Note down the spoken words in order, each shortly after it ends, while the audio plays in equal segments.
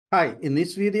Hi, in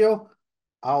this video,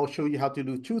 I'll show you how to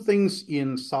do two things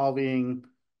in solving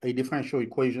a differential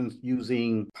equation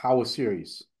using power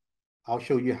series. I'll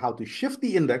show you how to shift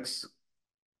the index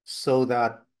so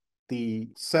that the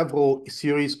several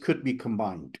series could be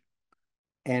combined.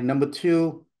 And number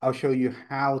two, I'll show you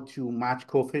how to match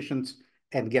coefficients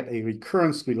and get a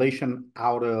recurrence relation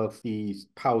out of the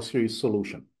power series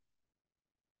solution.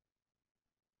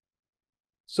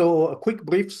 So a quick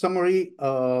brief summary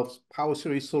of power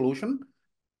series solution.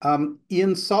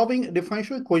 In solving a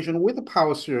differential equation with a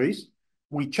power series,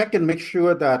 we check and make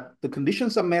sure that the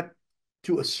conditions are met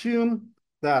to assume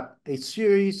that a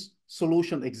series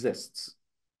solution exists.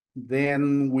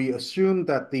 Then we assume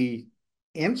that the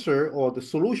answer or the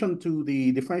solution to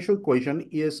the differential equation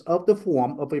is of the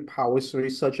form of a power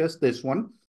series such as this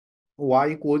one, y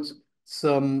equals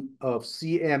sum of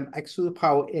Cn x to the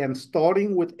power n,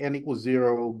 starting with n equals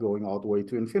 0, going all the way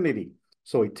to infinity.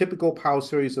 So a typical power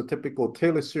series, a typical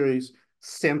Taylor series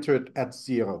centered at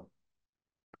 0.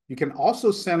 You can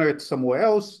also center it somewhere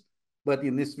else, but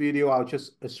in this video, I'll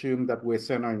just assume that we're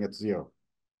centering at 0.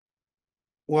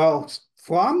 Well,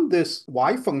 from this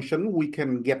y function, we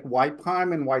can get y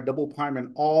prime and y double prime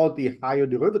and all the higher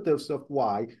derivatives of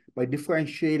y by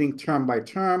differentiating term by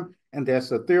term. And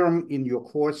there's a theorem in your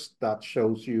course that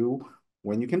shows you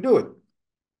when you can do it.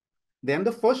 Then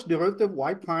the first derivative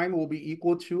y prime will be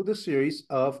equal to the series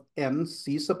of n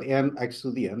c sub n x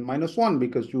to the n minus 1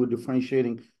 because you are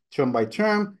differentiating term by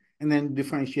term. And then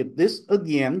differentiate this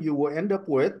again, you will end up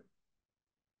with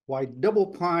y double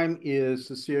prime is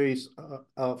a series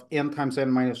of n times n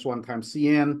minus 1 times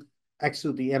cn, x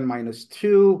to the n minus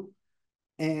 2.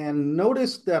 And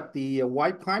notice that the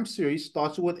y prime series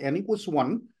starts with n equals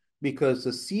 1 because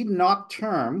the c naught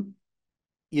term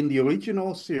in the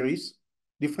original series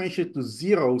differentiates to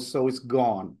 0, so it's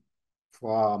gone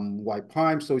from y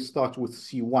prime, so it starts with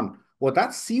c1. Well,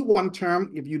 that c1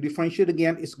 term, if you differentiate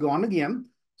again, is gone again.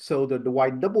 So the y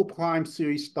double prime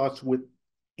series starts with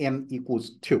n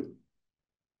equals 2.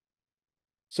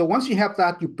 So once you have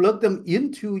that, you plug them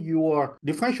into your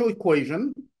differential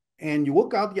equation and you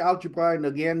work out the algebra. And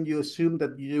again, you assume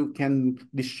that you can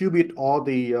distribute all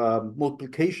the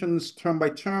multiplications term by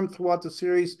term throughout the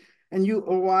series. And you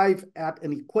arrive at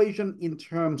an equation in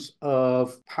terms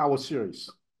of power series.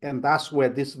 And that's where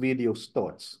this video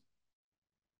starts.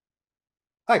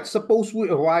 All right, suppose we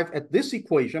arrive at this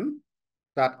equation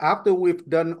that after we've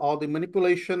done all the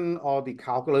manipulation, all the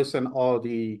calculus, and all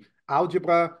the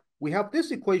algebra, we have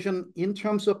this equation in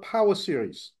terms of power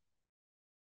series.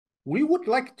 We would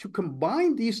like to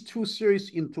combine these two series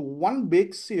into one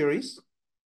big series,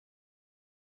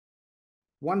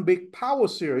 one big power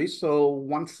series, so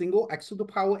one single x to the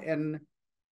power n,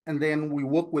 and then we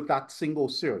work with that single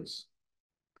series.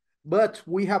 But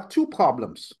we have two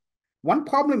problems. One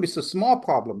problem is a small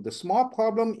problem. The small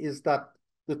problem is that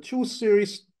the two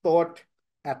series start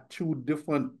at two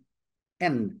different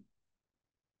n.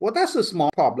 Well, that's a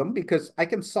small problem because I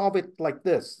can solve it like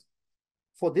this.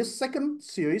 For this second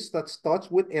series that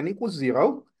starts with n equals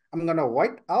 0, I'm going to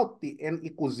write out the n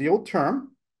equals 0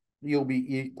 term. You'll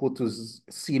be equal to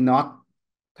c naught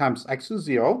times x to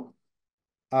 0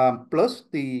 plus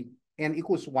the n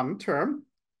equals 1 term.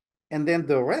 And then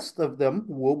the rest of them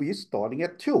will be starting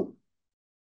at 2.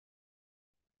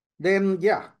 Then,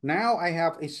 yeah, now I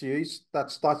have a series that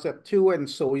starts at 2, and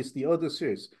so is the other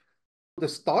series. The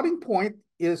starting point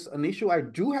is an issue I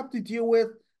do have to deal with,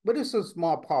 but it's a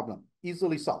small problem,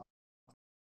 easily solved.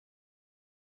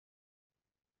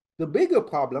 The bigger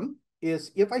problem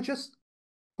is if I just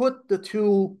put the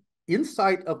two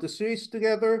inside of the series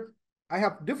together, I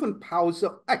have different powers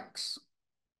of x.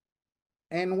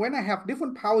 And when I have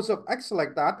different powers of x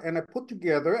like that, and I put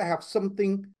together, I have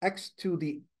something x to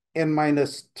the n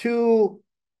minus 2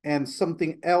 and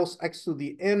something else x to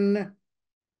the n.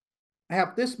 I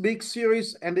have this big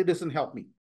series and it doesn't help me.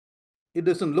 It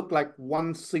doesn't look like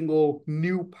one single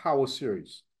new power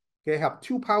series. Okay, I have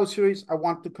two power series. I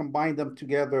want to combine them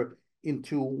together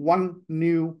into one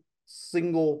new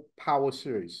single power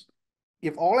series.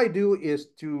 If all I do is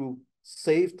to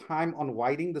save time on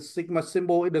writing the sigma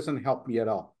symbol, it doesn't help me at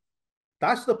all.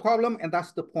 That's the problem, and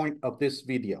that's the point of this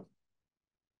video.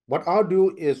 What I'll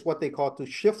do is what they call to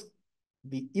shift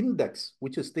the index,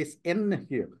 which is this n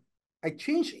here. I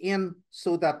change n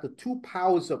so that the two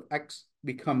powers of x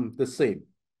become the same.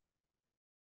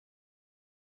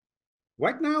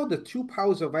 Right now, the two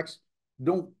powers of x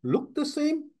don't look the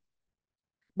same,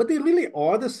 but they really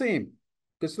are the same.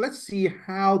 Because let's see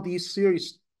how these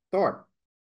series start.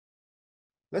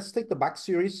 Let's take the back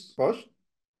series first.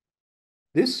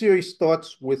 This series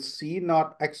starts with c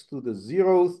naught x to the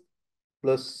 0th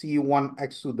plus C1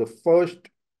 x to the first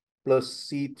plus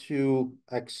C2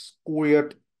 x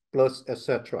squared plus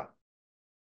etc.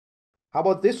 How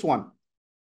about this one?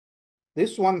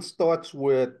 This one starts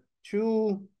with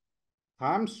 2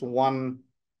 times 1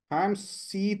 times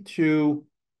C2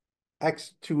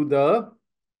 x to the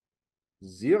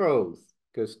zeroth,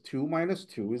 because 2 minus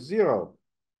 2 is 0.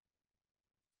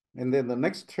 And then the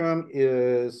next term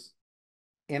is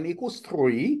n equals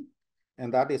 3,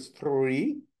 and that is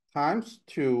 3 times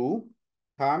 2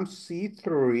 times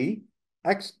C3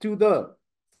 x to the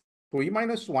 3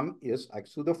 minus 1 is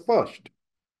x to the first.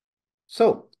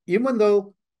 So even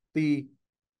though the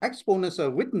exponents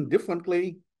are written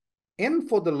differently, n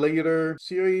for the later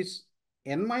series,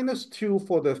 n minus 2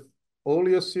 for the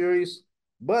earlier series,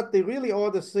 but they really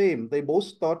are the same. They both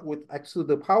start with x to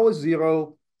the power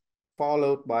 0,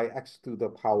 followed by x to the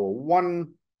power 1,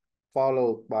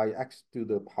 followed by x to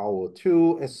the power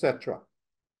 2, etc.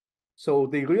 So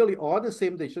they really are the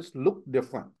same, they just look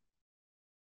different.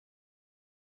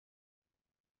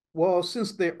 Well,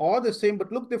 since they are the same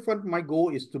but look different, my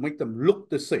goal is to make them look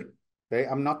the same. Okay,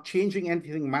 I'm not changing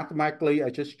anything mathematically,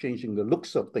 I'm just changing the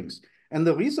looks of things. And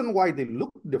the reason why they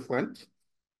look different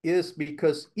is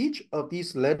because each of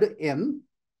these letter n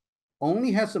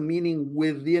only has a meaning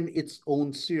within its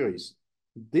own series.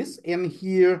 This n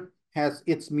here has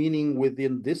its meaning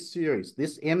within this series.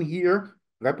 This n here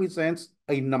represents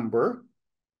a number.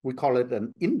 We call it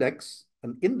an index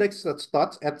that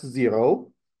starts at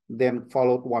 0, then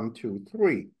followed 1, 2,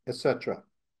 3, etc.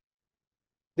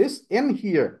 This n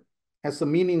here has a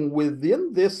meaning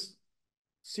within this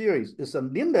series. It's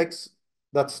an index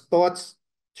that starts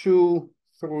 2,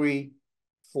 3,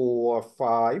 4,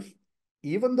 5,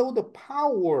 even though the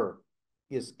power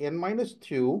is n minus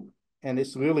 2, and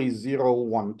it's really 0,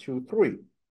 1, 2, 3.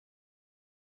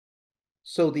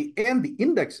 So the n, the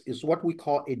index, is what we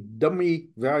call a dummy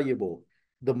variable.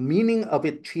 The meaning of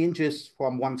it changes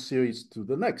from one series to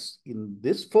the next. In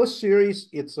this first series,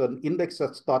 it's an index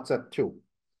that starts at 2.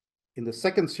 In the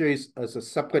second series, as a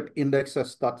separate index that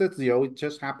starts at 0, it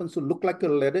just happens to look like a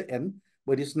letter n,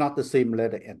 but it's not the same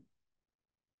letter n.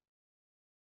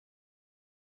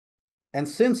 And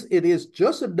since it is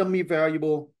just a dummy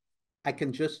variable, I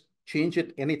can just change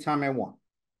it anytime I want.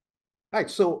 All right,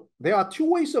 so there are two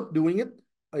ways of doing it,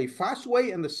 a fast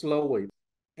way and a slow way.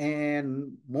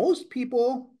 And most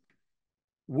people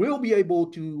will be able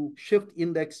to shift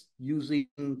index using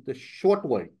the short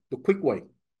way, the quick way.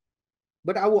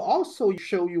 But I will also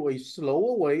show you a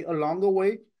slower way, a longer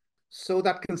way, so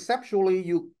that conceptually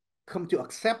you come to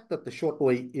accept that the short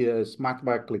way is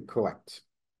mathematically correct.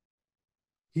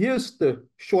 Here's the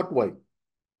short way.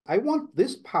 I want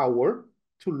this power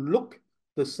to look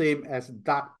the same as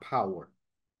that power.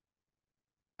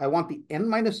 I want the n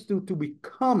minus 2 to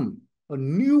become a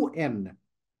new n.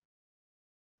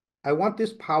 I want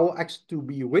this power x to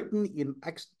be written in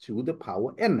x to the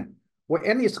power n, where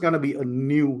n is going to be a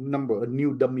new number, a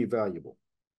new dummy variable.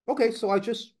 Okay, so I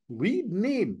just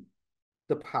rename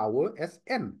the power as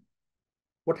n.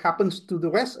 What happens to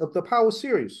the rest of the power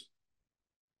series?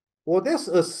 Well, there's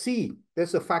a c,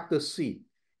 there's a factor c.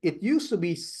 It used to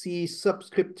be c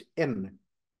subscript n,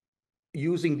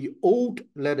 using the old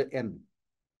letter n.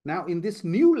 Now, in this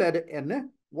new letter n,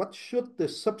 what should the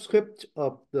subscript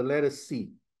of the letter c?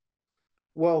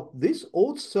 Well, this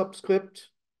old subscript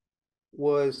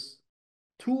was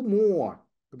 2 more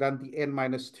than the n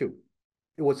minus 2.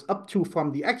 It was up to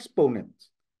from the exponent.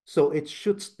 So it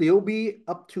should still be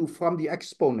up to from the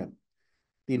exponent.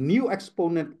 The new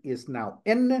exponent is now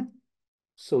n.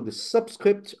 So the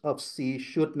subscript of c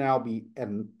should now be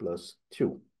n plus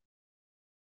 2.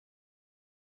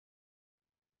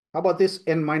 How about this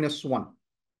n minus 1?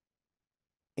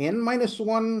 N minus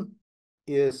 1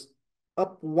 is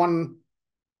up 1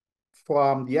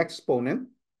 from the exponent.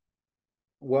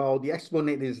 Well, the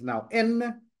exponent is now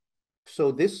n,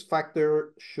 so this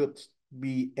factor should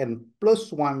be n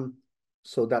plus 1,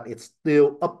 so that it's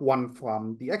still up 1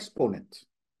 from the exponent.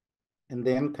 And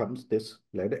then comes this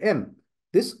letter n.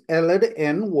 This letter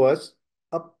n was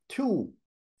up 2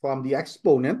 from the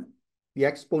exponent. The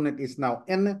exponent is now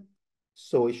n,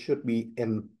 so it should be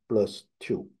n plus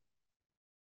 2.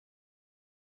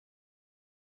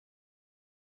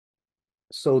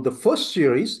 So the first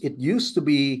series, it used to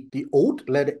be the old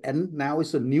letter n, now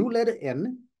it's a new letter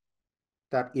n.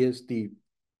 That is the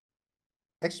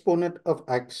exponent of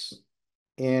x,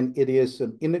 and it is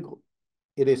an integral.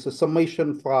 It is a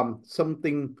summation from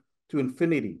something to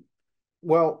infinity.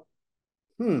 Well,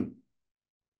 there's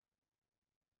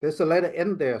a letter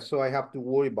n there, so I have to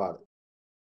worry about it.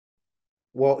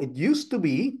 Well, it used to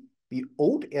be the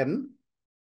old n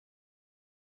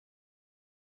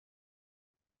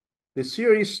The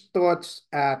series starts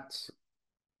at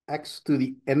x to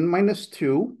the n minus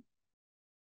 2,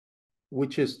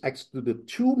 which is x to the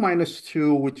 2 minus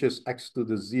 2, which is x to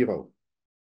the 0.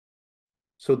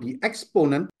 So the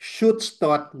exponent should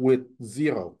start with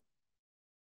 0.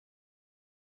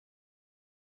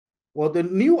 Well, the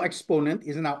new exponent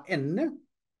is now n,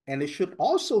 and it should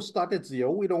also start at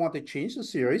 0. We don't want to change the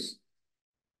series.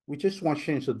 We just want to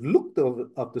change the look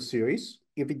of the series.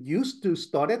 If it used to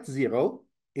start at 0,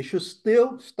 it should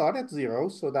still start at 0.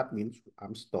 So that means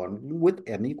I'm starting with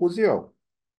n equals 0.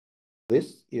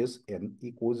 This is n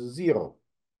equals 0.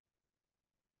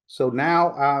 So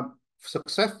now I've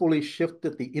successfully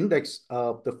shifted the index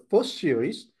of the first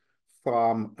series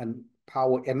from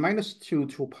power n minus 2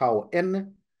 to power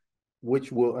n,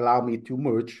 which will allow me to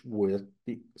merge with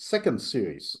the second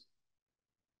series.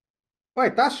 All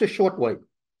right, that's the short way.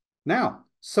 Now,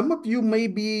 some of you may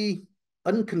be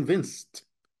unconvinced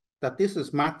that this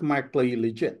is mathematically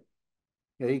legit,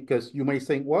 okay? Because you may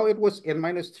think, well, it was n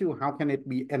minus 2. How can it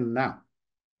be n now?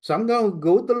 So I'm going to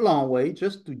go the long way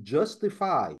just to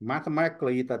justify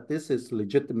mathematically that this is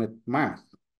legitimate math.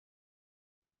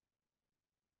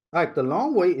 All right, the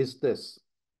long way is this.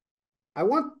 I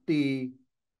want the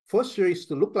first series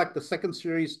to look like the second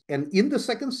series, and in the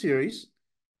second series,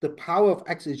 the power of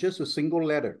x is just a single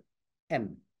letter,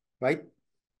 n, right?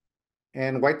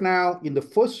 And right now, in the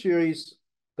first series,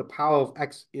 the power of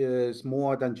x is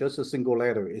more than just a single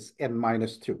letter, it's n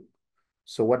minus 2.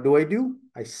 So what do?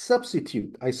 I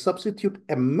substitute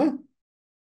m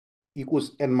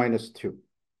equals n minus 2.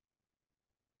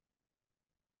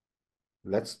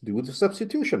 Let's do the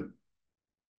substitution.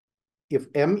 If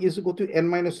m is equal to n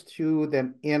minus 2,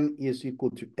 then n is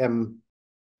equal to m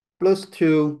plus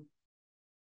 2.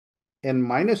 N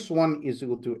minus 1 is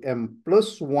equal to m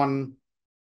plus 1.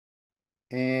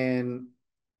 And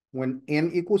when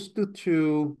n equals to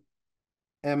 2,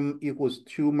 m equals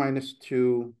 2 minus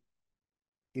 2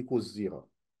 equals 0.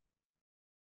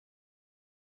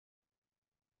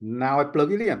 Now I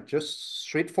plug it in, just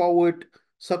straightforward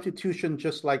substitution,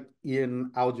 just like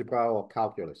in algebra or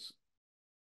calculus.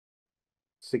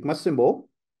 Sigma symbol.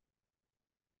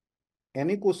 N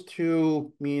equals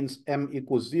 2 means m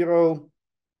equals 0.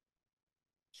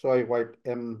 So I write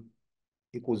m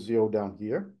equals 0 down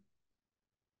here.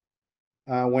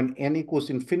 When n equals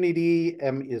infinity,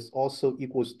 m is also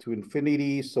equals to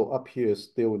infinity. So up here is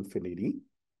still infinity.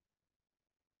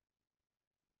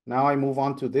 Now I move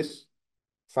on to this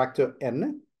factor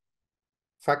n.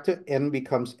 Factor n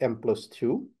becomes m plus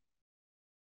 2.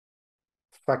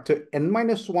 Factor n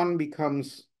minus 1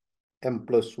 becomes m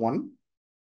plus 1.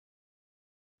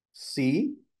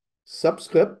 C,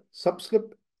 subscript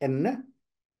n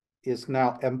is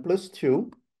now m plus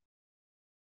 2.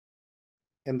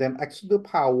 And then x to the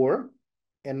power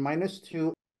n minus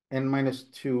 2. N minus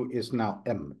 2 is now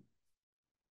m.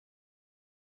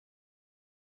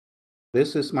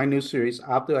 This is my new series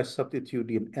after I substitute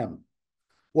in m.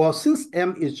 Well, since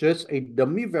m is just a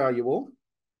dummy variable,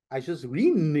 I just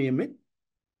rename it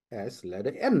as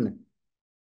letter n.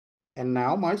 And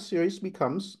now my series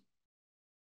becomes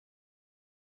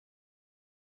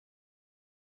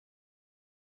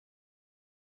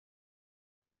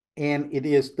and it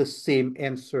is the same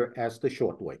answer as the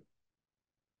short way.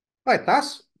 All right,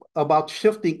 that's about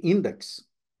shifting index.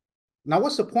 Now,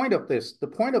 what's the point of this? The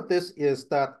point of this is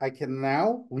that I can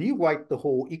now rewrite the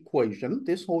whole equation,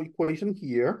 this whole equation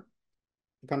here.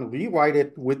 I can rewrite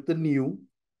it with the new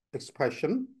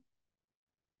expression.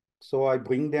 So I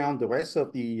bring down the rest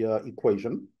of the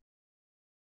equation.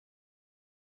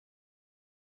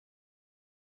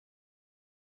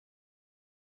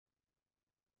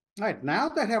 All right, now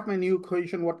that I have my new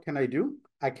equation, what can I do?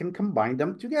 I can combine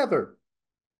them together.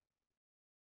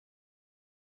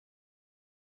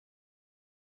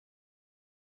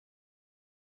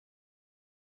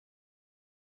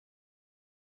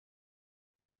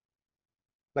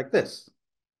 Like this.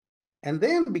 And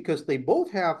then because they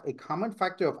both have a common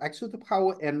factor of x to the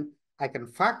power n, I can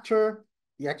factor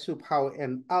the x to the power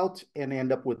n out and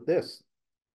end up with this.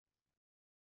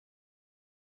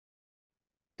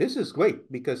 This is great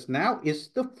because now it's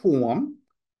the form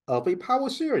of a power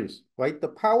series, right? The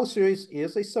power series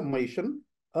is a summation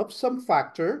of some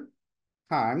factor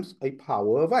times a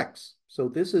power of x. So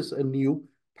this is a new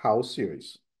power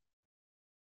series.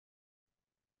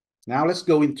 Now let's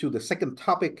go into the second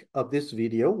topic of this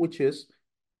video, which is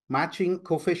matching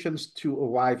coefficients to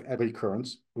arrive at a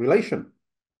recurrence relation.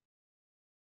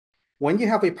 When you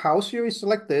have a power series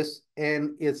like this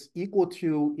and it's equal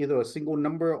to either a single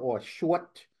number or a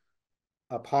short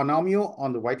polynomial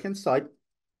on the right-hand side,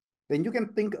 then you can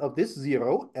think of this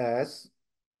 0 as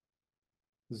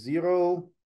 0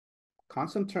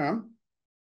 constant term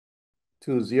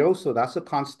to 0, so that's a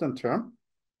constant term,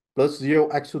 plus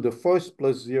 0x to the first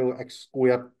plus 0x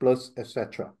squared plus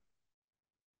etc.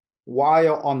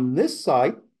 While on this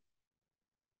side,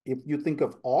 if you think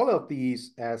of all of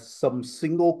these as some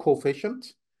single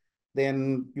coefficient,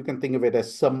 then you can think of it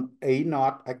as some a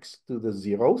naught x to the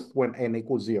 0th when n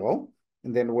equals 0.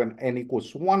 And then when n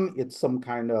equals 1, it's some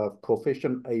kind of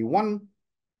coefficient a1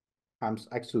 times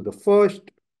x to the first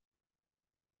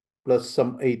plus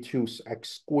some a2 x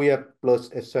squared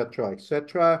plus etc.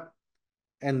 etc.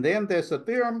 And then there's a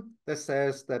theorem that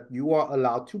says that you are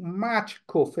allowed to match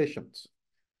coefficients.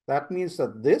 That means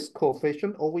that this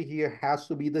coefficient over here has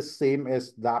to be the same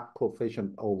as that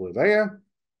coefficient over there.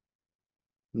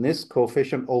 And this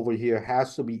coefficient over here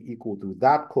has to be equal to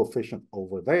that coefficient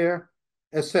over there,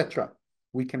 etc.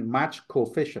 We can match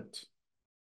coefficients.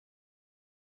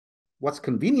 What's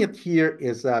convenient here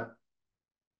is that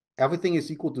everything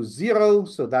is equal to 0.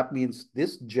 So that means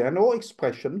this general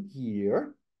expression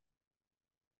here,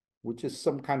 which is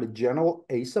some kind of general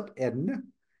a sub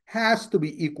n, has to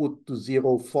be equal to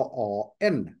 0 for all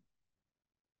n.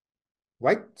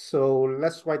 Right? So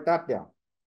let's write that down.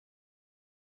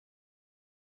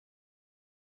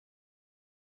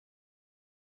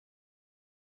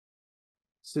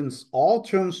 Since all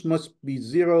terms must be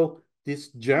 0, this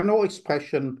general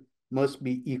expression must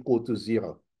be equal to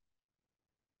 0.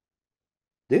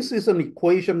 This is an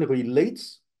equation that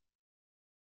relates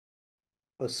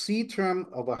a C term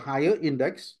of a higher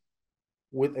index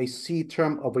with a C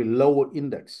term of a lower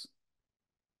index.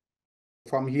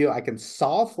 From here, I can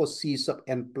solve for C sub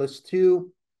n plus 2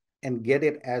 and get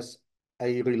it as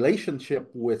a relationship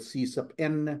with C sub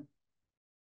n.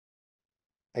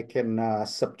 I can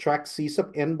subtract C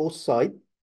sub n both sides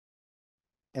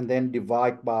and then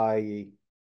divide by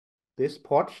this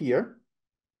part here.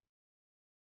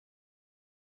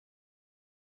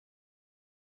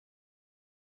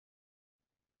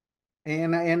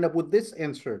 And I end up with this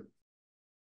answer.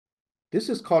 This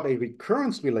is called a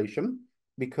recurrence relation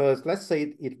because let's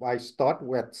say if I start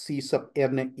with C sub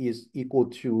n is equal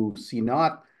to C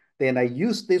naught, then I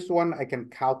use this one, I can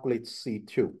calculate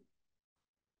C2.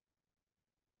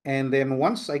 And then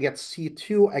once I get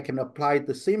C2, I can apply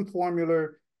the same formula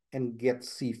and get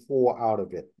C4 out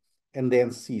of it, and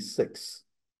then C6.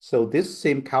 So this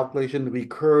same calculation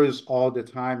recurs all the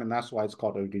time, and that's why it's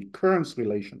called a recurrence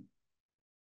relation.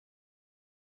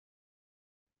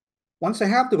 Once I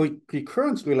have the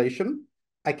recurrence relation,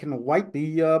 I can write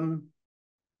the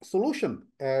solution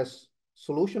as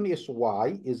solution is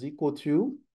y is equal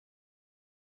to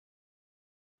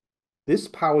this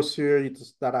power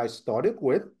series that I started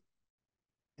with,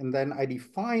 and then I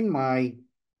define my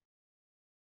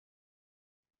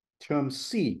term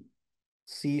C.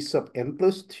 C sub n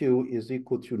plus 2 is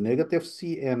equal to negative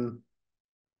Cn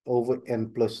over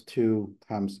n plus 2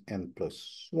 times n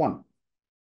plus 1.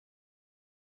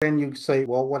 Then you say,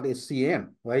 well, what is Cn,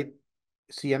 right?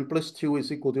 Cn plus 2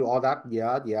 is equal to all that.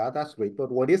 Yeah, that's great.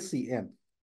 But what is Cn?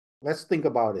 Let's think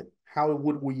about it. How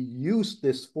would we use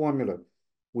this formula?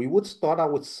 We would start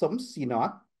out with some C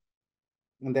naught,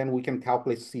 and then we can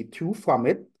calculate C2 from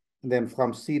it. And then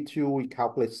from C2, we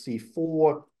calculate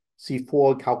C4,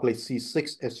 C4 calculate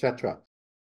C6, etc.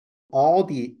 All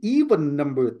the even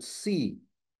numbered C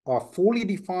are fully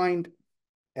defined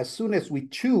as soon as we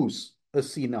choose a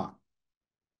C naught.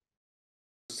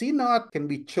 C naught can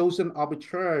be chosen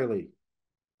arbitrarily.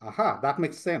 Aha, that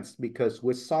makes sense because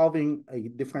we're solving a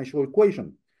differential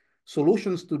equation.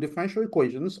 Solutions to differential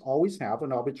equations always have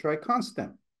an arbitrary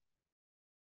constant.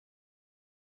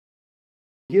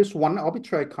 Here's one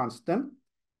arbitrary constant,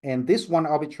 and this one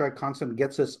arbitrary constant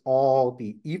gets us all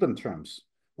the even terms.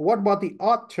 What about the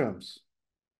odd terms?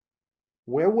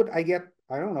 Where would I get,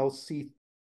 I don't know,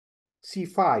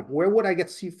 C5? Where would I get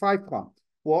C5 from?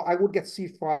 Well, I would get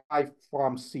C5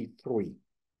 from C3.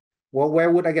 Well,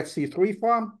 where would I get C3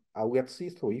 from? I would get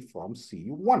C3 from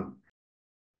C1.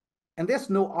 And there's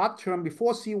no odd term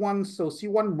before C1, so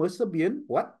C1 must have been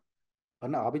what?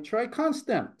 An arbitrary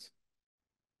constant.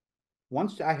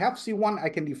 Once I have C1, I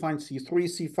can define C3,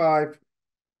 C5,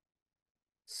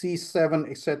 C7,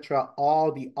 etc.,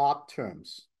 all the odd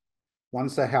terms.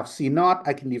 Once I have C0,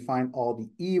 I can define all the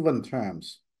even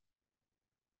terms.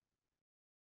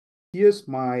 Here's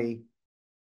my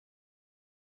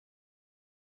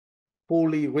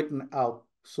fully written out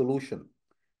solution.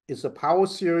 It's a power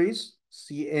series,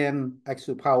 Cn x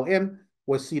to the power n,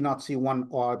 where C0,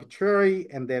 C1 are arbitrary,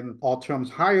 and then all terms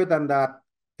higher than that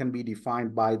can be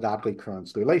defined by that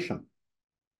recurrence relation.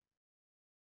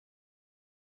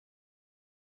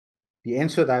 The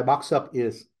answer that I box up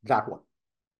is that one.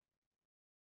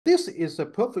 this is a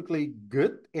perfectly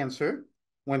good answer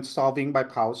when solving by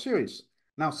power series.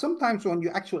 Now, sometimes when you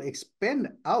actually expand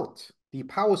out the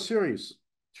power series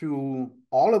to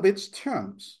all of its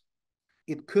terms,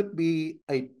 it could be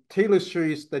a Taylor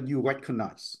series that you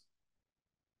recognize.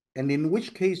 And in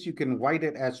which case you can write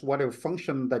it as whatever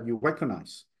function that you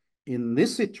recognize. In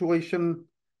this situation,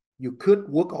 you could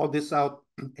work all this out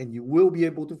and you will be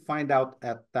able to find out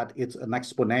that it's an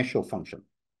exponential function.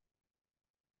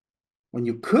 When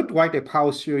you could write a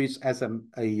power series as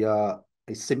a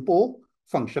simple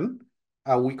function,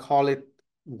 we call it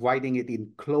writing it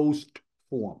in closed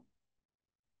form.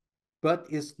 But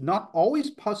it's not always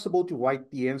possible to write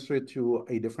the answer to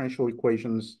a differential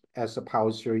equations as a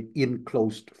power series in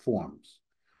closed forms.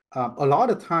 A lot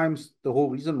of times, the whole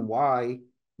reason why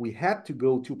we had to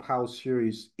go to power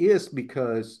series is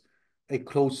because a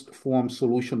closed form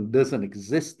solution doesn't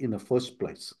exist in the first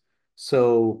place.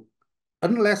 So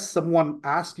unless someone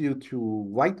asks you to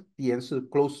write the answer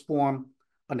closed form,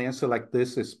 an answer like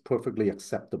this is perfectly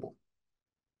acceptable.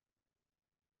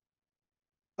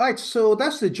 All right, so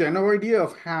that's the general idea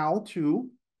of how to,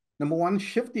 number one,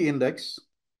 shift the index,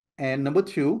 and number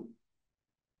two,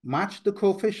 match the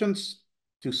coefficients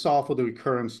to solve for the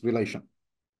recurrence relation.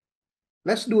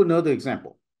 Let's do another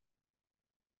example.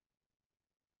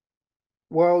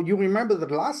 Well, you remember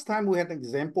that last time we had an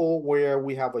example where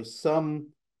we have a sum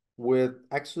with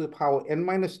x to the power n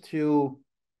minus 2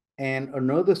 and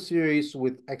another series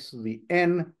with x to the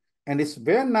n, and it's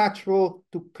very natural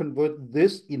to convert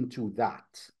this into that,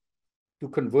 to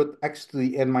convert x to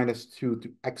the n minus 2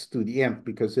 to x to the n,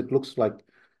 because it looks like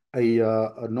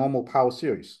a normal power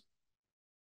series.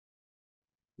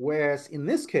 Whereas in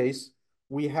this case,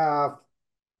 we have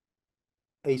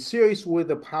a series with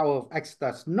a power of x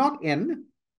that's not n,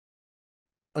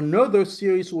 another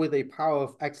series with a power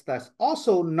of x that's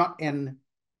also not n.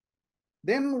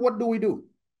 Then what do we do?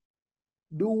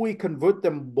 Do we convert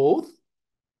them both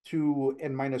to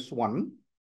n minus 1?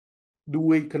 Do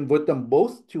we convert them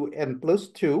both to n plus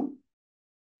 2?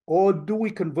 Or do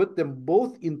we convert them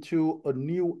both into a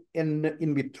new n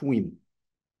in between,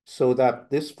 so that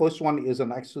this first one is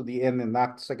an x to the n and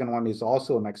that second one is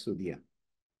also an x to the n?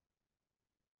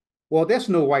 Well, there's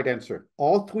no right answer.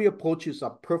 All three approaches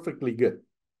are perfectly good.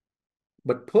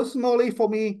 But personally for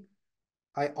me,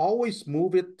 I always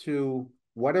move it to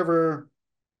whatever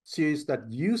series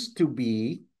that used to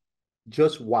be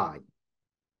just y.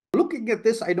 Looking at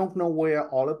this, I don't know where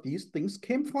all of these things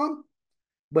came from,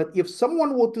 but if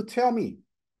someone were to tell me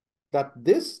that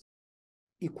this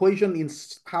equation in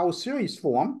power series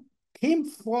form came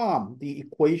from the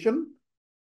equation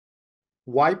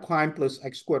y prime plus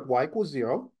x squared y equals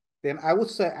 0, then I would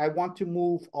say I want to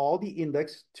move all the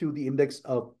index to the index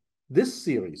of this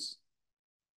series,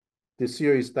 the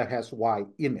series that has y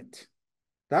in it.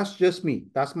 That's just me.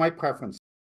 That's my preference.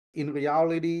 In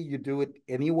reality, you do it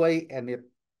anyway, and it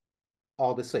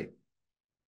all the same.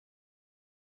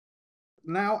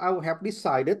 Now I have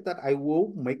decided that I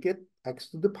will make it x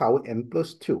to the power n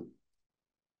plus 2.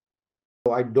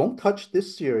 So I don't touch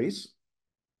this series.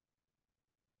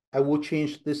 I will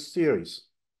change this series.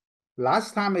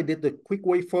 Last time I did the quick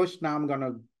way first. Now I'm going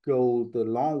to go the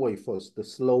long way first, the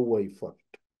slow way first.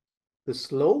 The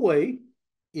slow way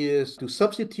is to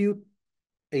substitute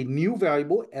a new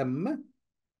variable m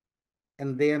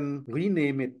and then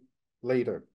rename it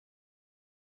later.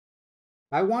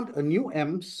 I want a new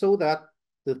m so that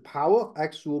the power of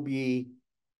x will be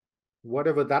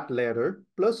whatever that letter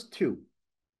plus 2.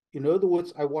 In other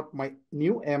words, I want my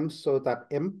new m so that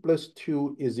m plus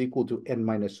 2 is equal to n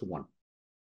minus 1.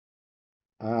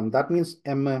 That means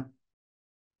m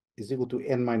is equal to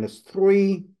n minus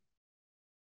 3.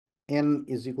 N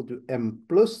is equal to m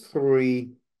plus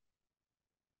 3.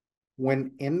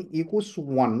 When n equals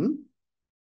 1,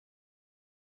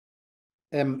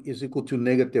 m is equal to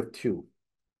negative 2.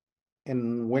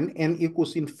 And when n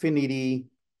equals infinity,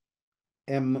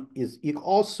 m is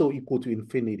also equal to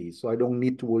infinity. So I don't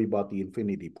need to worry about the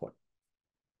infinity part.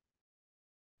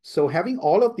 So having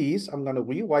all of these, I'm going to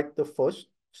rewrite the first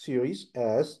series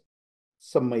as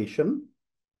summation.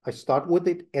 I start with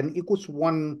it n equals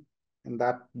 1, and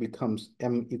that becomes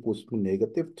m equals to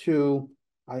negative 2.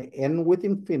 I end with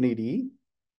infinity.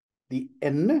 The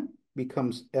n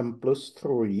becomes m plus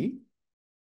 3.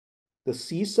 The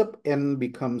c sub n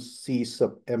becomes c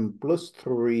sub m plus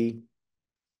 3.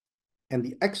 And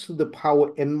the x to the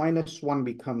power n minus 1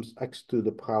 becomes x to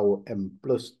the power m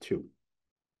plus 2.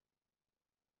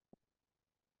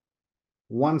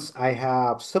 Once I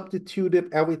have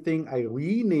substituted everything, I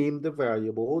rename the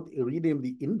variable, rename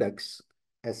the index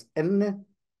as n,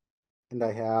 and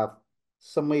I have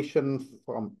summation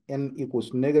from n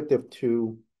equals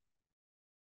 -2,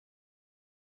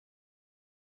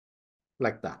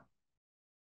 like that.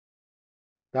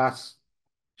 That's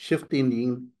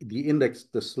shifting the index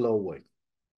the slow way.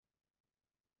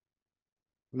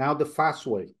 Now the fast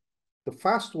way. The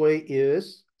fast way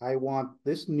is I want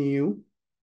this new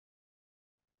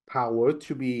power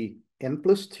to be n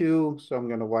plus 2. So I'm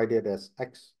going to write it as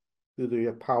x to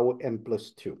the power n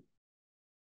plus 2.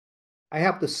 I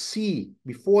have the c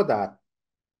before that.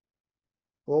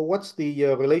 Well, what's the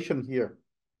relation here?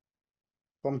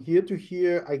 From here to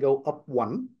here, I go up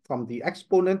 1. From the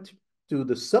exponent to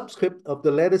the subscript of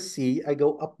the letter c, I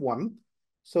go up 1.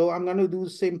 So I'm going to do the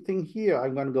same thing here.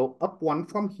 I'm going to go up 1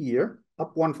 from here.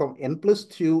 Up 1 from n plus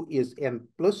 2 is n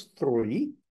plus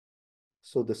 3.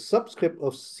 So the subscript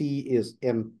of c is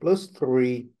n plus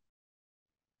 3.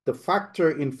 The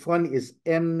factor in front is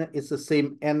n. It's the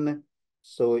same n.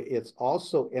 So it's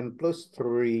also n plus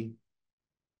 3.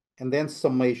 And then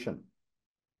summation.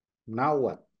 Now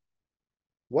what?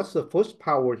 What's the first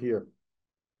power here?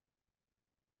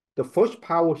 The first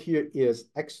power here is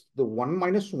x to the 1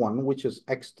 minus 1, which is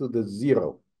x to the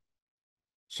 0.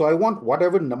 So I want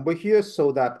whatever number here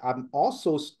so that I'm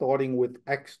also starting with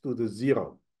x to the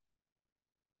 0.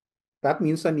 That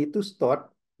means I need to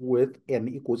start with n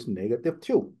equals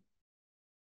 -2.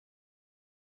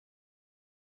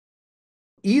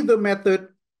 Either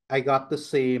method, I got the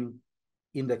same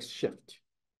index shift.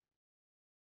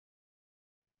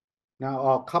 Now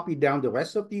I'll copy down the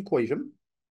rest of the equation.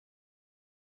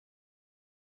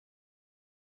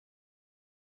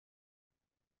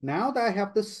 Now that I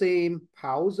have the same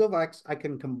powers of x, I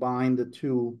can combine the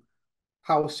two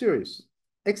power series,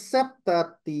 except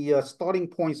that the starting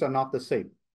points are not the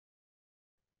same.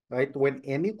 Right? When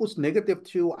n equals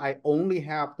 -2, I only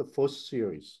have the first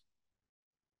series.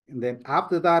 And then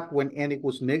after that, when n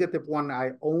equals -1,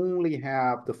 I only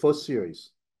have the first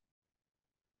series.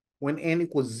 When n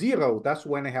equals 0, that's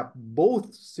when I have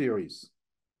both series.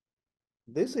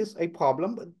 This is a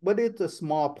problem, but it's a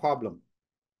small problem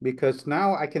because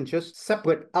now I can just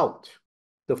separate out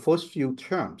the first few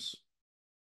terms.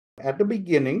 At the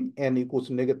beginning, n equals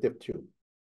 -2.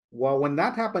 Well, when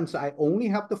that happens, I only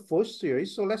have the first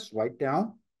series. So let's write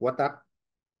down what that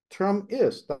term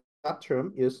is. That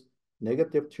term is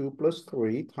 -2 plus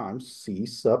 3 times c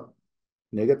sub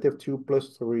 -2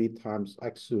 plus 3 times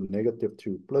x to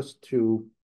 -2 plus 2,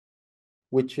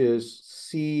 which is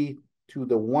c to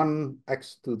the 1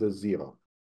 x to the 0,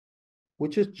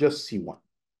 which is just c1,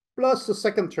 plus the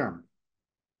second term.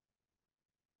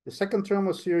 The second term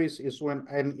of series is when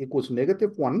n equals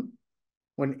 -1.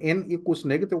 When n equals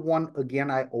 -1,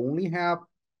 again, I only have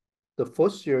the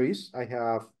first series. I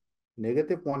have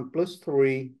 -1 plus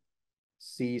 3,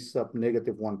 c sub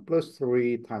 -1 plus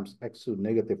 3 times x to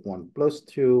 -1 plus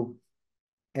 2.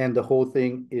 And the whole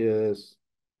thing is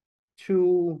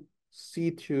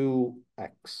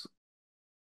 2c2x.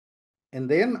 And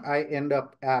then I end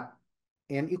up at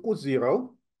n equals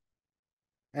 0.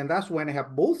 And that's when I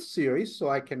have both series. So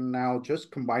I can now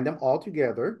just combine them all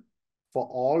together. For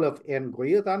all of n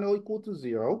greater than or equal to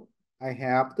 0, I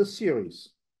have the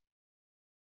series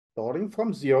starting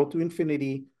from 0 to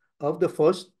infinity of the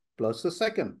first plus the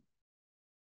second.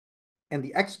 And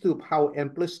the x to the power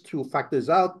n plus 2 factors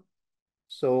out.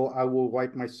 So I will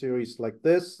write my series like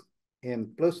this,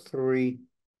 n plus 3.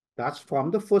 That's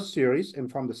from the first series. And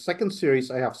from the second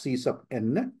series, I have c sub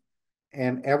n.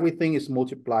 And everything is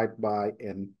multiplied by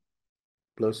n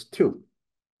plus 2.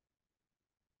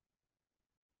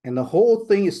 And the whole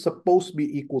thing is supposed to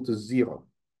be equal to 0.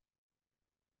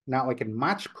 Now I can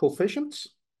match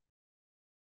coefficients.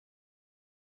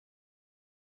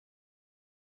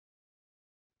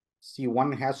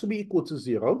 C1 has to be equal to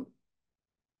 0.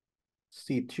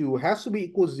 C2 has to be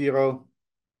equal to 0.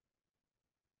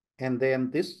 And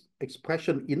then this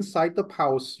expression inside the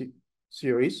power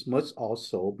series must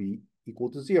also be equal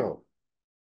to 0.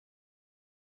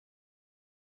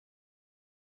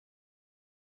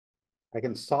 I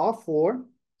can solve for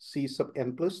c sub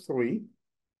n plus 3.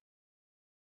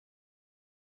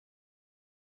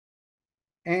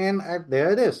 And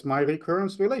there it is, my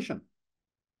recurrence relation.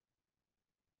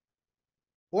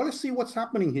 Well, let's see what's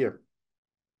happening here.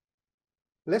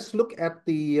 Let's look at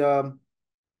the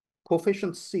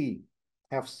coefficient c.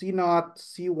 Have c0,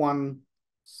 c1,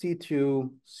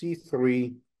 c2,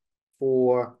 c3,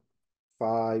 4,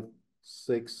 5,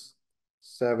 6,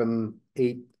 7,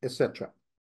 8, etc.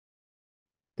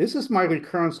 This is my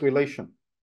recurrence relation.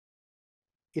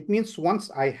 It means once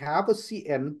I have a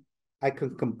Cn, I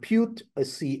can compute a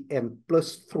Cn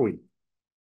plus 3.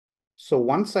 So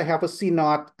once I have a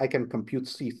C0, I can compute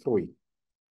C3.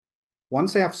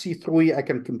 Once I have C3, I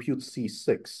can compute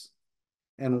C6.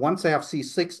 And once I have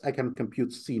C6, I can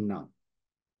compute C9.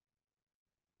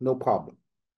 No problem.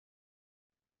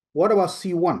 What about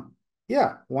C1?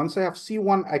 Yeah, once I have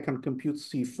C1, I can compute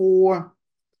C4.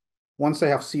 Once I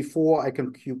have C4, I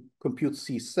can compute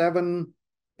C7,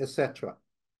 etc.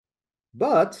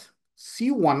 But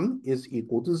C1 is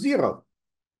equal to 0.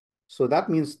 So that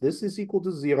means this is equal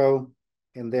to 0,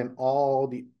 and then all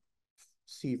the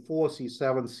C4,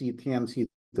 C7, C10,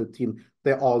 C13,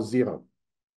 they're all 0.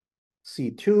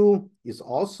 C2 is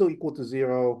also equal to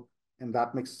 0, and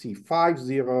that makes C5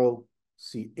 0.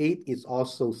 C8 is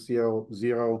also 0,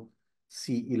 0.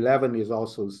 C11 is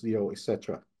also 0,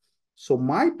 etc. So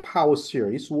my power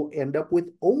series will end up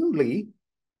with only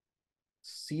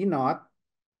C0,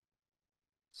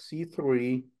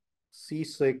 C3,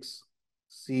 C6,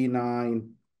 C9,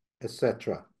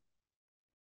 etc.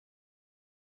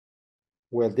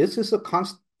 Where this is a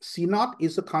constant, C0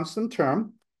 is a constant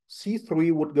term,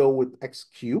 C3 would go with x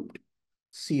cubed,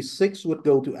 C6 would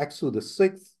go to x to the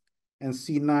 6th, and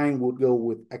C9 would go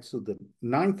with x to the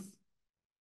 9th,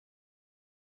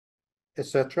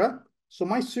 etc. So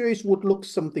my series would look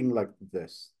something like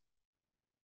this.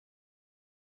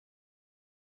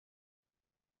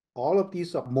 All of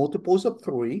these are multiples of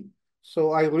 3,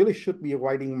 so I really should be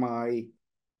writing my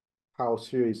power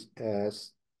series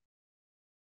as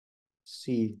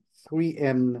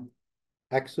C3n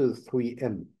x to the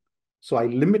 3n. So I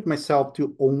limit myself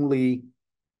to only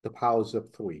the powers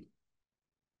of 3.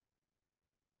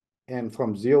 And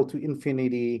from 0 to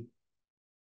infinity,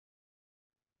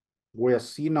 where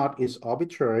C0 is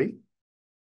arbitrary,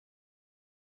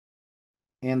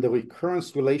 and the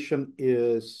recurrence relation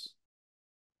is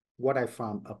what I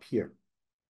found up here.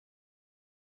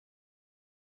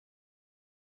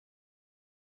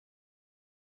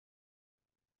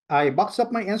 I box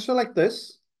up my answer like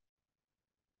this.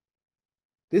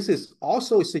 This is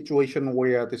also a situation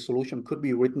where the solution could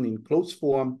be written in closed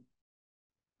form,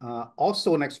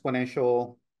 also an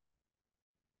exponential,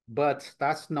 but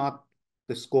that's not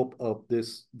the scope of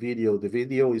this video. The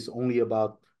video is only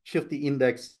about shift the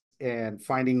index and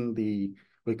finding the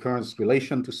recurrence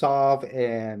relation to solve,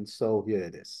 and so here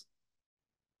it is.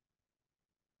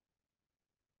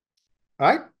 All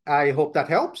right, I hope that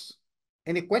helps.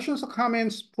 Any questions or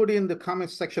comments, put in the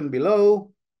comments section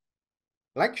below.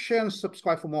 Like, share, and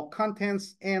subscribe for more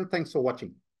contents, and thanks for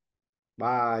watching.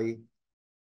 Bye.